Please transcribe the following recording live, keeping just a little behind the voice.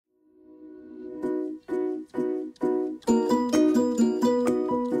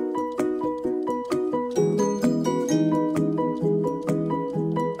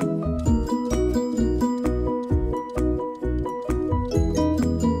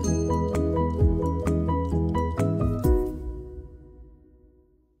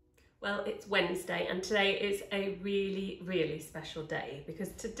Wednesday, and today is a really special day because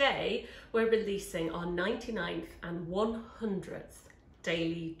today we're releasing our 99th and 100th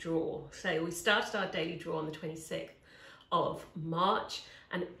daily draw. So we started our daily draw on the 26th of March,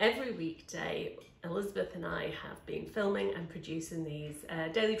 and every weekday Elizabeth and I have been filming and producing these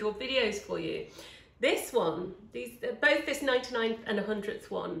daily draw videos for you. This one, both this 99th and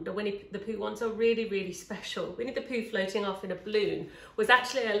 100th one, the Winnie the Pooh ones, are really special. Winnie the Pooh floating off in a balloon was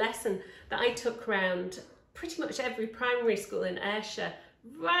actually a lesson that I took around pretty much every primary school in Ayrshire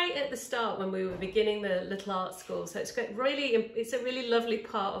right at the start when we were beginning the little art school. So it's a really lovely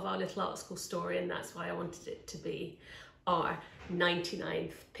part of our little art school story, and that's why I wanted it to be our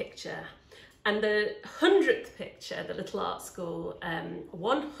 99th picture. And the 100th picture, the little art school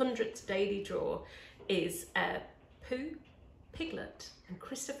 100th daily draw, is Pooh, Piglet and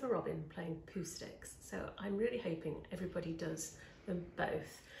Christopher Robin playing Poohsticks. So I'm really hoping everybody does them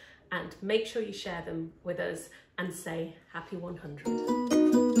both, and make sure you share them with us and say happy 100.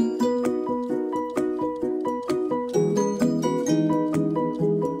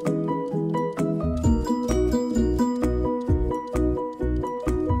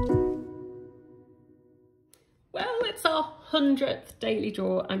 Well, it's our 100th daily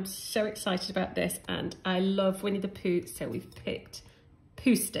draw. I'm so excited about this, and I love Winnie the Pooh, so we've picked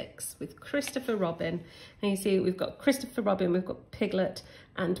Poohsticks with Christopher Robin. And you see we've got Christopher Robin, we've got Piglet,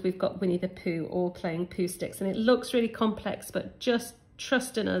 and we've got Winnie the Pooh all playing Poohsticks. And it looks really complex, but just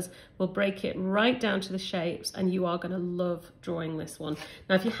trust in us, we'll break it right down to the shapes, and you are going to love drawing this one.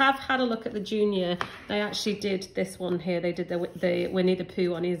 Now, if you have had a look at the junior, they actually did this one here. They did the Winnie the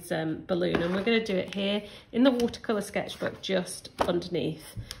Pooh on his balloon, and we're going to do it here in the watercolour sketchbook just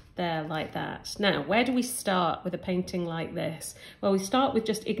underneath there like that. Now, where do we start with a painting like this? Well, we start with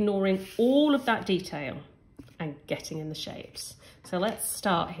just ignoring all of that detail and getting in the shapes. So let's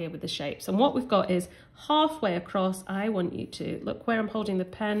start here with the shapes. And what we've got is halfway across, I want you to look where I'm holding the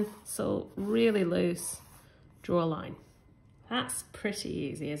pencil really loose, draw a line. That's pretty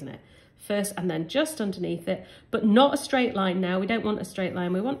easy, isn't it? First, and then just underneath it, but not a straight line now. We don't want a straight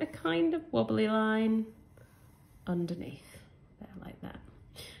line. We want a kind of wobbly line underneath there like that.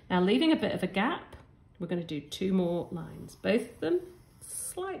 Now, leaving a bit of a gap, we're going to do two more lines, both of them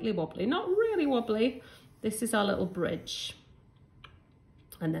slightly wobbly, not really wobbly. This is our little bridge.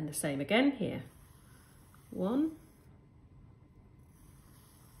 And then the same again here. 1,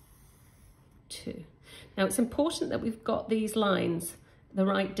 2. Now, it's important that we've got these lines the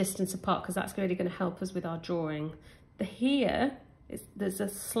right distance apart, because that's really going to help us with our drawing. There's a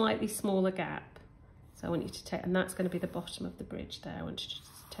slightly smaller gap. So I want you to take, and that's going to be the bottom of the bridge there. I want you to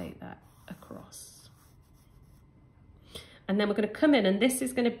just take that across. And then we're going to come in, and this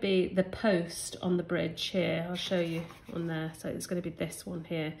is going to be the post on the bridge here. I'll show you on there. So it's going to be this one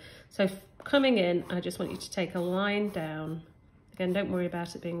here. So coming in, I just want you to take a line down. Again, don't worry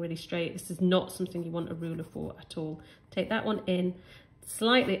about it being really straight. This is not something you want a ruler for at all. Take that one in,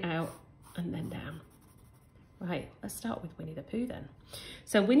 slightly out, and then down. Right, let's start with Winnie the Pooh then.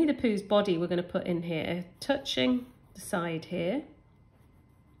 So Winnie the Pooh's body we're going to put in here, touching the side here,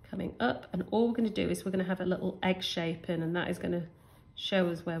 coming up, and all we're going to do is we're going to have a little egg shape in, and that is going to show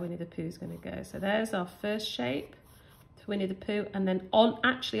us where Winnie the Pooh is going to go. So there's our first shape for Winnie the Pooh, and then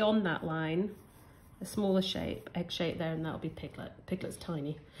actually on that line, a smaller shape, egg shape there, and that'll be Piglet. Piglet's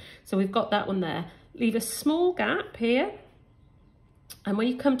tiny. So we've got that one there. Leave a small gap here, and when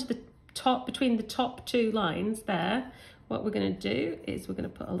you come to the top, between the top two lines there, what we're going to do is we're going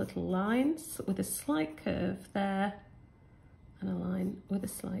to put a little line with a slight curve there, and a line with a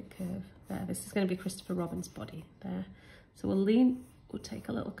slight curve there. This is going to be Christopher Robin's body there. So we'll take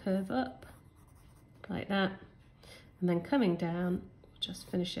a little curve up like that, and then coming down, we'll just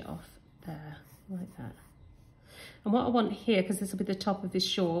finish it off there like that. And what I want here, because this will be the top of his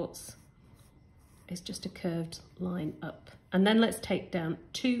shorts, is just a curved line up. And then let's take down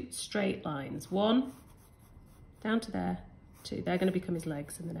two straight lines. One down to there, two. They're going to become his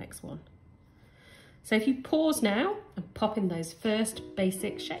legs in the next one. So if you pause now and pop in those first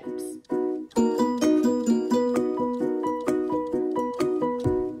basic shapes.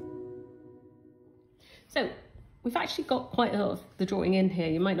 So we've actually got quite a lot of the drawing in here.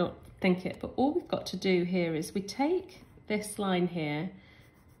 You might not think it, but all we've got to do here is we take this line here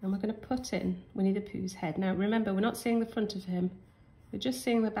and we're going to put in Winnie the Pooh's head. Now remember, we're not seeing the front of him, we're just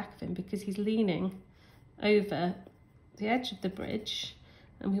seeing the back of him because he's leaning over the edge of the bridge,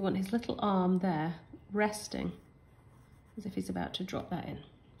 and we want his little arm there resting as if he's about to drop that in.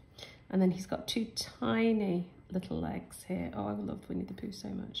 And then he's got two tiny little legs here. Oh, I love Winnie the Pooh so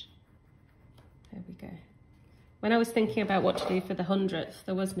much. There we go. When I was thinking about what to do for the 100th,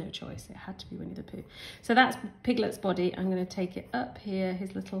 there was no choice. It had to be Winnie the Pooh. So that's Piglet's body. I'm going to take it up here,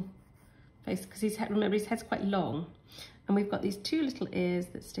 his little face, because his head, remember, his head's quite long. And we've got these two little ears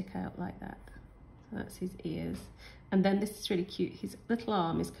that stick out like that. So that's his ears. And then this is really cute. His little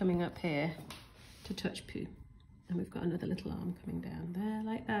arm is coming up here to touch Pooh. And we've got another little arm coming down there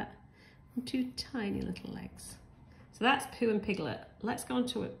like that. And two tiny little legs. So that's Pooh and Piglet. Let's go on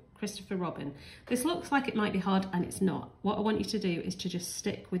to Christopher Robin. This looks like it might be hard, and it's not. What I want you to do is to just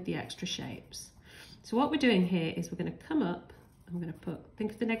stick with the extra shapes. So what we're doing here is we're going to come up and we're going to put,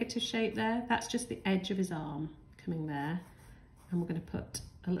 think of the negative shape there. That's just the edge of his arm coming there. And we're going to put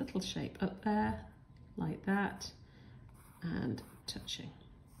a little shape up there like that and touching.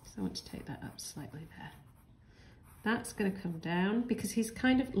 So I want to take that up slightly there. That's going to come down because he's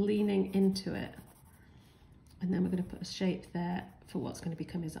kind of leaning into it. And then we're going to put a shape there for what's going to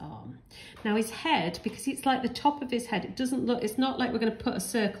become his arm. Now his head, because it's like the top of his head, it doesn't look, it's not like we're going to put a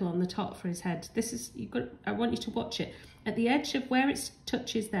circle on the top for his head. This is, I want you to watch it. At the edge of where it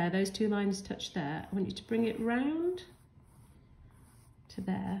touches there, those two lines touch there, I want you to bring it round to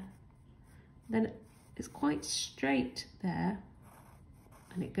there. Then it's quite straight there.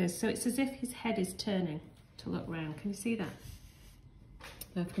 And it goes, so it's as if his head is turning to look round. Can you see that?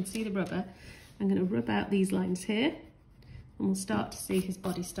 So I can see the rubber. I'm going to rub out these lines here and we'll start to see his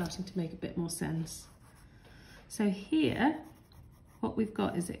body starting to make a bit more sense. So here, what we've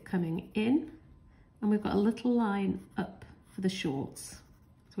got is it coming in and we've got a little line up for the shorts.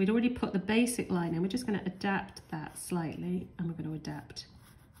 So we'd already put the basic line in. We're just going to adapt that slightly and we're going to adapt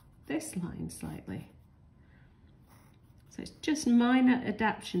this line slightly. So it's just minor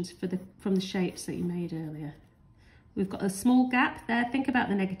adaptations from the shapes that you made earlier. We've got a small gap there. Think about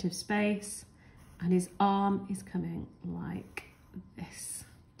the negative space. And his arm is coming like this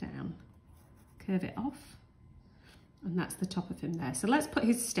down. Curve it off. And that's the top of him there. So let's put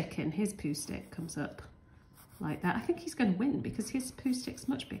his stick in. His Pooh stick comes up like that. I think he's going to win because his Pooh stick's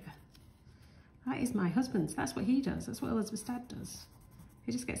much bigger. That is my husband's. That's what he does. That's what Elizabeth's dad does.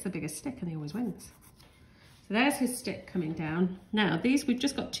 He just gets the biggest stick and he always wins. So there's his stick coming down. Now these, we've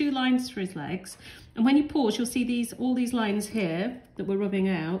just got two lines for his legs. And when you pause, you'll see these, all these lines here that we're rubbing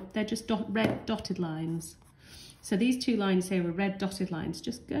out, they're just red dotted lines. So these two lines here are red dotted lines.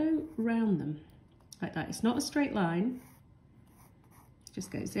 Just go around them like that. It's not a straight line. It just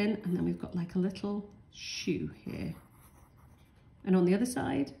goes in and then we've got like a little shoe here. And on the other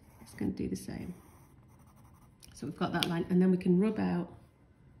side, it's going to do the same. So we've got that line and then we can rub out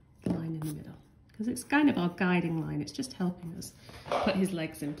the line in the middle. Because it's kind of our guiding line. It's just helping us put his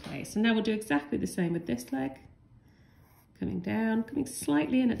legs in place. And now we'll do exactly the same with this leg. Coming down, coming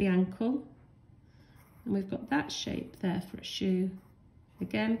slightly in at the ankle. And we've got that shape there for a shoe.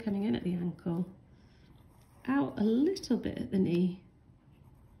 Again, coming in at the ankle. Out a little bit at the knee.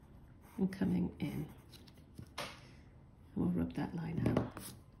 And coming in. And we'll rub that line out.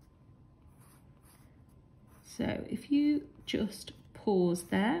 So if you just pause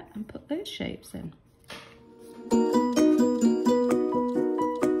there and put those shapes in.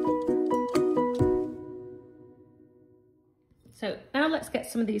 So now let's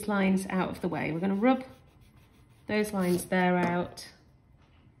get some of these lines out of the way. We're going to rub those lines there out.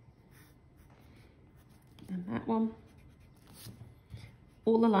 And that one.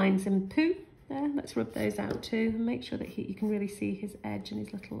 All the lines in Pooh there, let's rub those out too and make sure that you can really see his edge and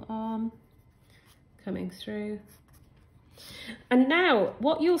his little arm coming through. And now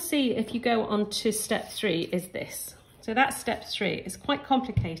what you'll see if you go on to step 3 is this. So that's step 3. It's quite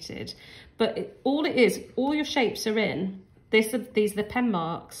complicated, but all it is, all your shapes are in. These are the pen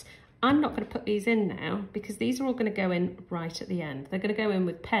marks. I'm not going to put these in now because these are all going to go in right at the end. They're going to go in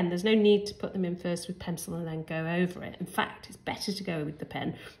with pen. There's no need to put them in first with pencil and then go over it. In fact, it's better to go with the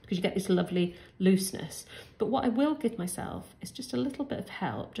pen because you get this lovely looseness. But what I will give myself is just a little bit of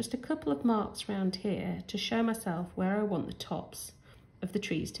help, just a couple of marks around here to show myself where I want the tops of the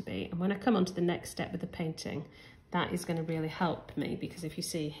trees to be. And when I come on to the next step with the painting, that is going to really help me because if you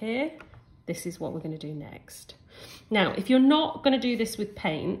see here, this is what we're going to do next. Now, if you're not going to do this with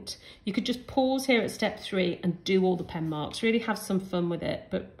paint, you could just pause here at step 3 and do all the pen marks. Really have some fun with it,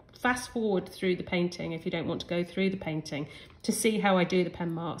 but fast forward through the painting if you don't want to go through the painting to see how I do the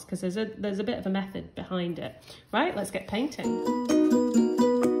pen marks because there's a bit of a method behind it. Right, let's get painting.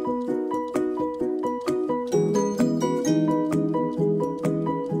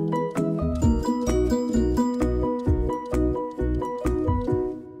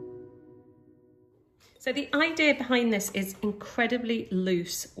 So So the idea behind this is incredibly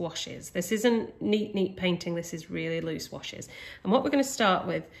loose washes. This isn't neat painting, this is really loose washes. And what we're going to start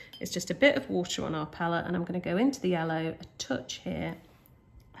with is just a bit of water on our palette, and I'm going to go into the yellow, a touch here,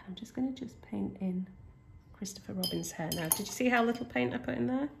 and I'm just going to paint in Christopher Robin's hair. Now, did you see how little paint I put in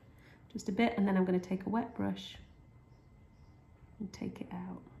there? Just a bit, and then I'm going to take a wet brush and take it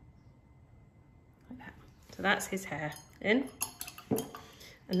out like that. So that's his hair in.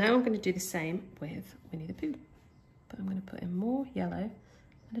 And now I'm going to do the same with Winnie the Pooh. But I'm going to put in more yellow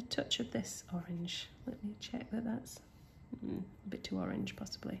and a touch of this orange. Let me check that that's a bit too orange,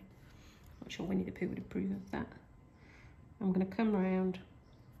 possibly. Not sure Winnie the Pooh would approve of that. I'm going to come around,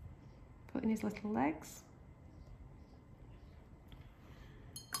 put in his little legs.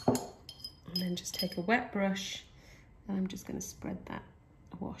 And then just take a wet brush and I'm just going to spread that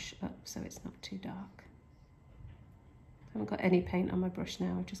wash up so it's not too dark. I haven't got any paint on my brush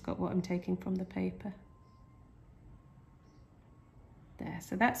now, I've just got what I'm taking from the paper. There,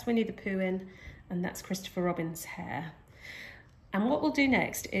 so that's Winnie the Pooh in, and that's Christopher Robin's hair. And what we'll do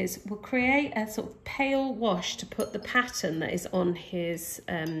next is we'll create a sort of pale wash to put the pattern that is on his,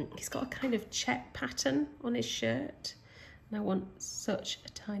 he's got a kind of check pattern on his shirt. And I want such a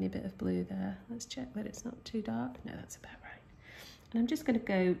tiny bit of blue there. Let's check that it's not too dark. No, that's about right. And I'm just going to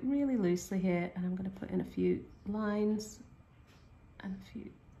go really loosely here, and I'm going to put in a few lines and a few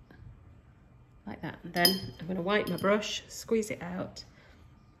like that. And then I'm going to wipe my brush, squeeze it out,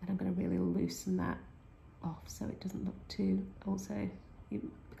 and I'm going to really loosen that off so it doesn't look too, also,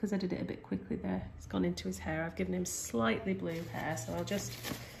 because I did it a bit quickly there, it's gone into his hair. I've given him slightly blue hair, so I'll just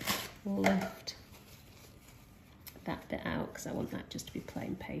lift that bit out because I want that just to be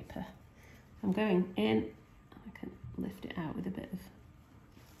plain paper. I'm going in, I can lift it out with a bit of,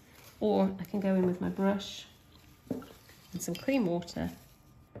 or I can go in with my brush and some clean water,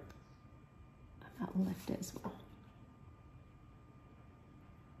 and that will lift it as well.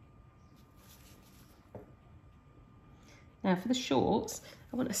 Now for the shorts,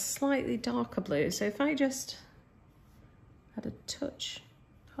 I want a slightly darker blue, so if I just had a touch,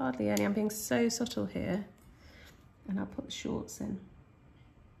 hardly any, I'm being so subtle here, and I'll put the shorts in.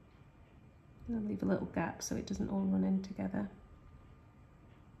 And I'll leave a little gap so it doesn't all run in together.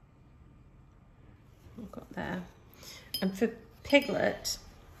 I've got there. And for Piglet,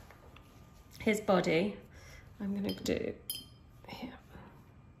 his body, I'm going to do here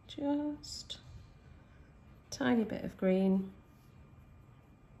just a tiny bit of green.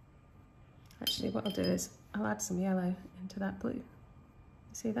 Actually, what I'll do is I'll add some yellow into that blue. You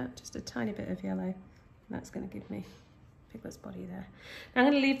see that? Just a tiny bit of yellow. That's going to give me Piglet's body there. Now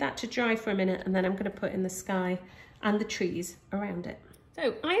I'm going to leave that to dry for a minute, and then I'm going to put in the sky and the trees around it.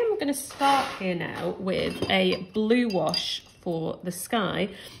 So I am going to start here now with a blue wash for the sky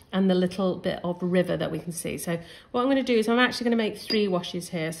and the little bit of river that we can see. So what I'm going to do is I'm actually going to make 3 washes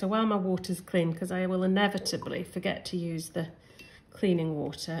here. So while my water's clean, because I will inevitably forget to use the cleaning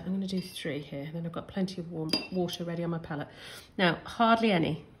water, I'm going to do 3 here. Then I've got plenty of warm water ready on my palette. Now, hardly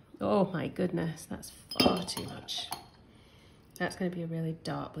any. Oh my goodness, that's far too much. That's going to be a really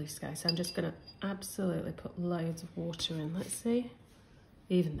dark blue sky. So I'm just going to absolutely put loads of water in. Let's see.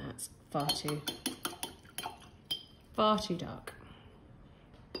 Even that's far too dark.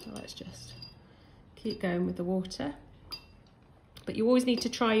 So let's just keep going with the water. But you always need to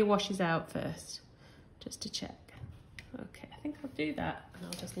try your washes out first, just to check. Okay, I think I'll do that, and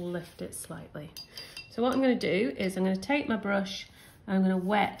I'll just lift it slightly. So what I'm going to do is I'm going to take my brush, and I'm going to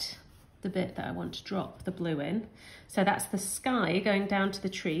wet the bit that I want to drop the blue in. So that's the sky going down to the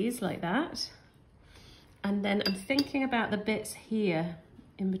trees like that. And then I'm thinking about the bits here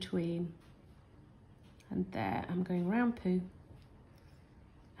in between and there. I'm going round Pooh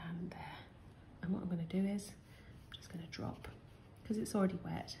and there. And what I'm going to do is I'm just going to drop, because it's already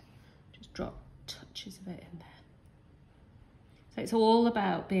wet, just drop touches of it in there. So it's all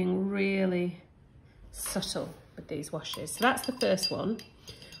about being really subtle with these washes. So that's the first one.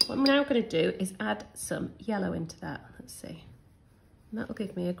 What I'm now going to do is add some yellow into that. Let's see. And that'll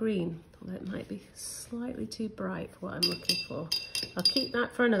give me a green, although it might be slightly too bright for what I'm looking for. I'll keep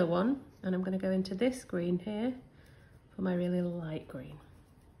that for another one, and I'm going to go into this green here for my really light green.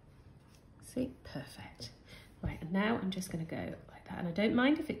 See? Perfect. Right, and now I'm just going to go like that. And I don't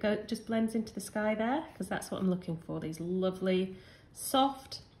mind if it just blends into the sky there, because that's what I'm looking for, these lovely,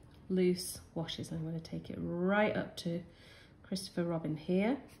 soft, loose washes. I'm going to take it right up to Christopher Robin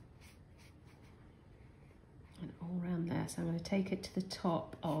here. And all around there. So I'm going to take it to the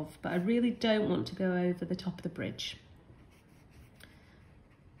top of, but I really don't want to go over the top of the bridge.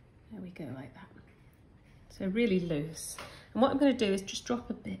 There we go, like that. So really loose. And what I'm going to do is just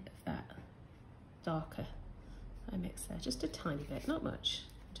drop a bit of that darker I mix there, just a tiny bit, not much.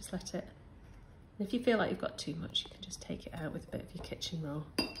 Just let it, and if you feel like you've got too much, you can just take it out with a bit of your kitchen roll.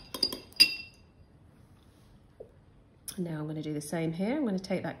 And now I'm going to do the same here. I'm going to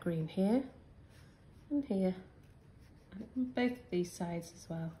take that green here and here, and on both of these sides as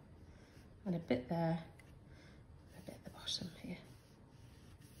well, and a bit there, and a bit at the bottom here.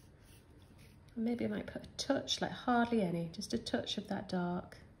 And maybe I might put a touch, like hardly any, just a touch of that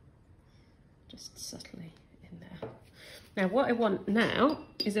dark, just subtly in there. Now what I want now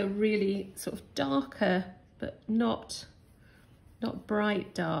is a really sort of darker, but not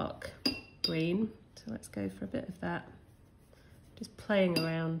bright dark green. So let's go for a bit of that. Just playing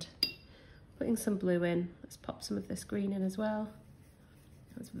around, putting some blue in. Let's pop some of this green in as well.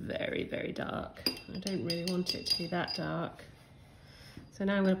 That's very, very dark. I don't really want it to be that dark. So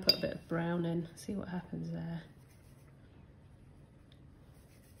now I'm going to put a bit of brown in, see what happens there.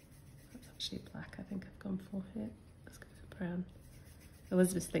 That's actually black I think I've gone for here. Let's go for brown.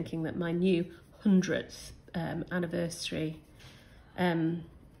 Elizabeth's thinking that my new 100th anniversary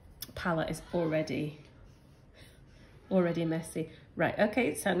palette is already messy. Right,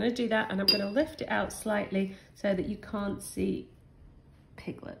 okay, so I'm going to do that, and I'm going to lift it out slightly so that you can't see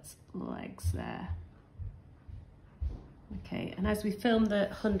Piglet's legs there. Okay, and as we film the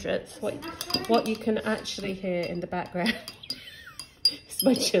 100th, what you can actually hear in the background is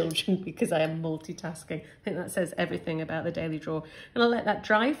my children, because I am multitasking. I think that says everything about the daily drawer. And I'll let that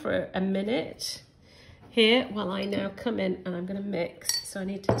dry for a minute here while I now come in and I'm going to mix. So I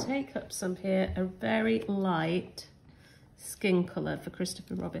need to take up some here, a very light skin colour for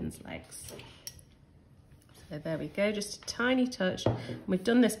Christopher Robin's legs. So there we go, just a tiny touch. We've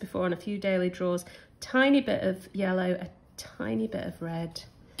done this before on a few daily drawers. Tiny bit of yellow, a tiny bit of red.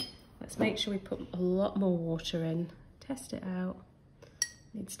 Let's make sure we put a lot more water in. Test it out.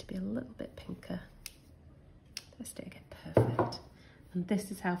 Needs to be a little bit pinker. Test it again, perfect. And this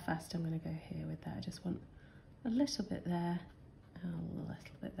is how fast I'm going to go here with that. I just want a little bit there, a little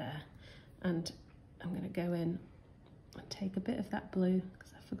bit there. And I'm going to go in and take a bit of that blue,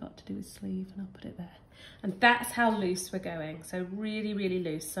 because I forgot to do his sleeve, and I'll put it there. And that's how loose we're going, so really, really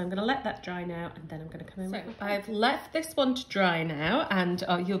loose. So I'm going to let that dry now, and then I'm going to come in. So I've left this one to dry now, and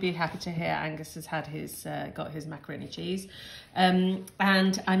you'll be happy to hear Angus has had his got his macaroni cheese, and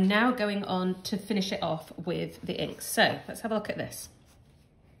I'm now going on to finish it off with the inks. So let's have a look at this.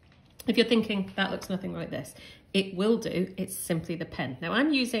 If you're thinking that looks nothing like this, it will do. It's simply the pen. Now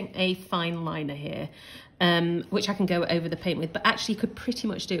I'm using a fine liner here, which I can go over the paint with, but actually you could pretty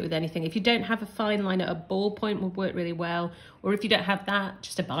much do it with anything. If you don't have a fine liner, a ballpoint would work really well. Or if you don't have that,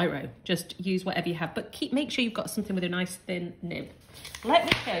 just a biro. Just use whatever you have, but make sure you've got something with a nice thin nib. Let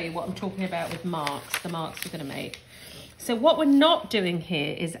me show you what I'm talking about with marks, the marks we're gonna make. So what we're not doing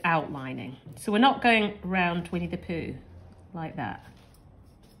here is outlining. So we're not going around Winnie the Pooh like that.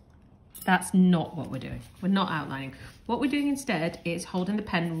 That's not what we're doing. We're not outlining. What we're doing instead is holding the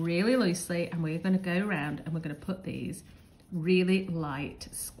pen really loosely, and we're going to go around and we're going to put these really light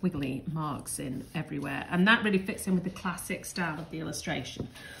squiggly marks in everywhere. And that really fits in with the classic style of the illustration.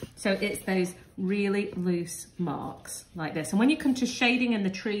 So it's those really loose marks like this. And when you come to shading in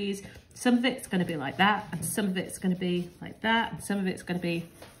the trees, some of it's going to be like that, and some of it's going to be like that, and some of it's going to be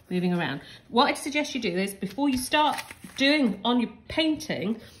moving around. What I suggest you do is, before you start doing on your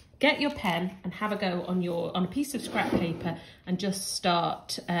painting, get your pen and have a go on a piece of scrap paper and just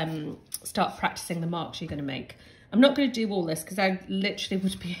start practicing the marks you're going to make. I'm not going to do all this because I literally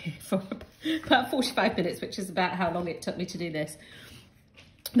would be here for about 45 minutes, which is about how long it took me to do this.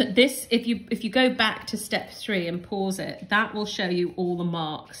 But this, if you go back to step 3 and pause it, that will show you all the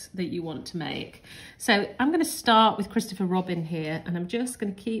marks that you want to make. So I'm going to start with Christopher Robin here, and I'm just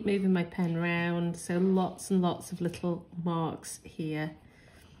going to keep moving my pen around. So lots and lots of little marks here.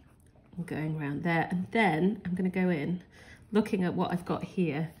 I'm going around there, and then I'm going to go in looking at what I've got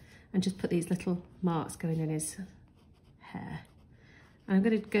here and just put these little marks going in his hair. And I'm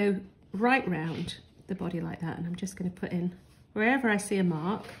going to go right round the body like that, and I'm just going to put in wherever I see a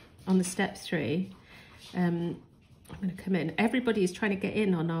mark on the step 3. I'm going to come in. Everybody is trying to get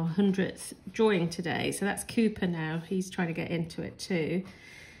in on our 100th drawing today, so that's Cooper now. He's trying to get into it too.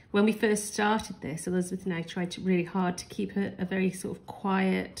 When we first started this, Elizabeth and I tried really hard to keep a very sort of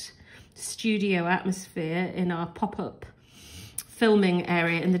quiet studio atmosphere in our pop-up filming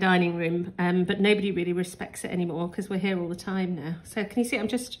area in the dining room, but nobody really respects it anymore because we're here all the time now. So can you see I'm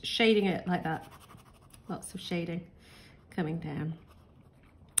just shading it like that? Lots of shading coming down.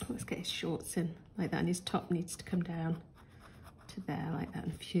 Let's get his shorts in like that, and his top needs to come down to there like that,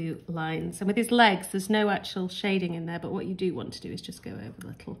 and a few lines. And with his legs, there's no actual shading in there, but what you do want to do is just go over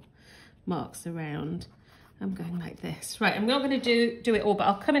little marks around. I'm going like this. Right, I'm not going to do it all, but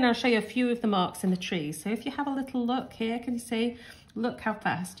I'll come in and I'll show you a few of the marks in the trees. So if you have a little look here, can you see? Look how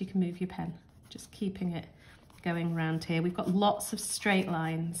fast you can move your pen. Just keeping it going around here. We've got lots of straight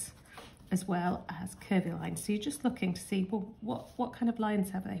lines as well as curvy lines. So you're just looking to see, well, what kind of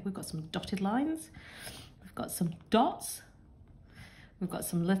lines have they? We've got some dotted lines. We've got some dots. We've got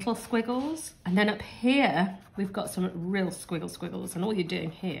some little squiggles. And then up here, we've got some real squiggles. And all you're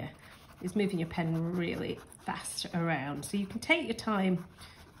doing here is moving your pen really fast around. So you can take your time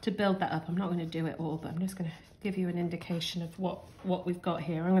to build that up. I'm not going to do it all, but I'm just going to give you an indication of what we've got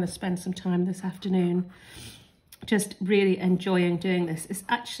here. I'm going to spend some time this afternoon just really enjoying doing this. It's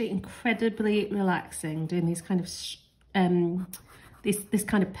actually incredibly relaxing doing these kind of this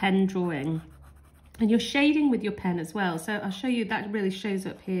kind of pen drawing, and you're shading with your pen as well. So I'll show you, that really shows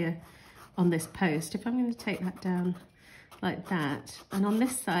up here on this post. If I'm going to take that down like that, and on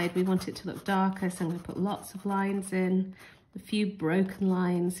this side we want it to look darker, so I'm going to put lots of lines in, a few broken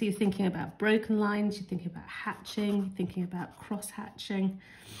lines. So you're thinking about broken lines, you're thinking about hatching, you're thinking about cross hatching,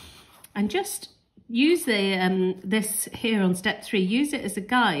 and just use the this here on step 3, use it as a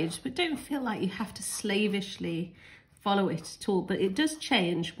guide, but don't feel like you have to slavishly follow it at all. But it does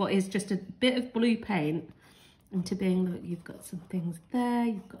change what is just a bit of blue paint into being, look, you've got some things there,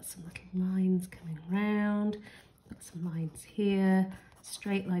 you've got some little lines coming around, got some lines here,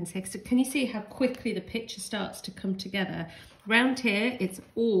 straight lines here. So can you see how quickly the picture starts to come together? Round here, it's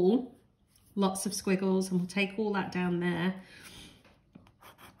all lots of squiggles, and we'll take all that down there.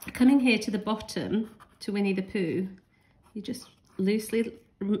 Coming here to the bottom, to Winnie the Pooh, you just loosely,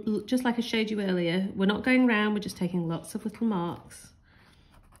 just like I showed you earlier, we're not going round, we're just taking lots of little marks.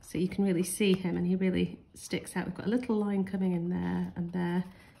 So you can really see him, and he really sticks out. We've got a little line coming in there and there,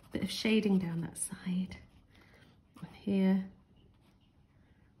 a bit of shading down that side. Here,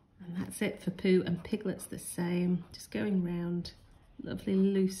 and that's it for Pooh, and Piglet's the same, just going round, lovely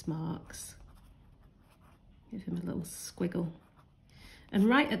loose marks. Give him a little squiggle. And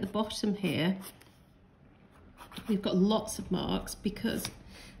right at the bottom here, we've got lots of marks, because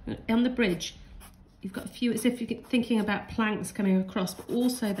on the bridge you've got a few, as if you're thinking about planks coming across, but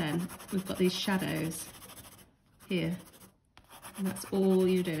also then we've got these shadows here, and that's all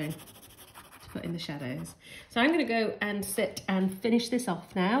you're doing, put in the shadows. So I'm going to go and sit and finish this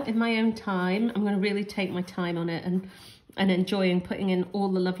off now in my own time. I'm going to really take my time on it and enjoying putting in all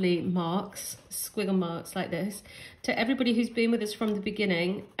the lovely marks, squiggle marks like this. To everybody who's been with us from the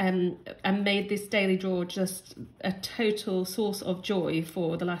beginning and made this daily draw just a total source of joy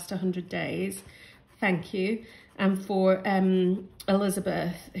for the last 100 days, thank you. And for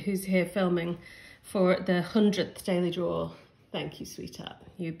Elizabeth, who's here filming for the 100th daily draw, thank you, sweetheart.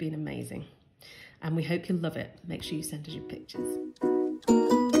 You've been amazing. And we hope you love it. Make sure you send us your pictures.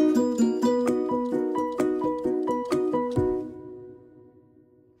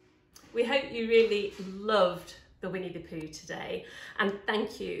 We hope you really loved the Winnie the Pooh today, and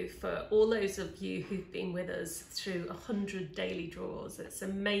thank you for all those of you who've been with us through 100 daily draws. It's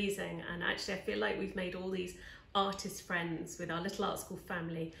amazing, and actually I feel like we've made all these artist friends with our little art school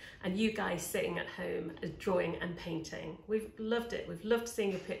family, and you guys sitting at home drawing and painting. We've loved it. We've loved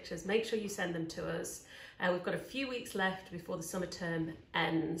seeing your pictures. Make sure you send them to us. We've got a few weeks left before the summer term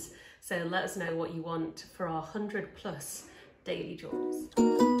ends, so let us know what you want for our 100+ daily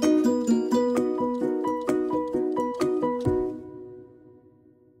draws.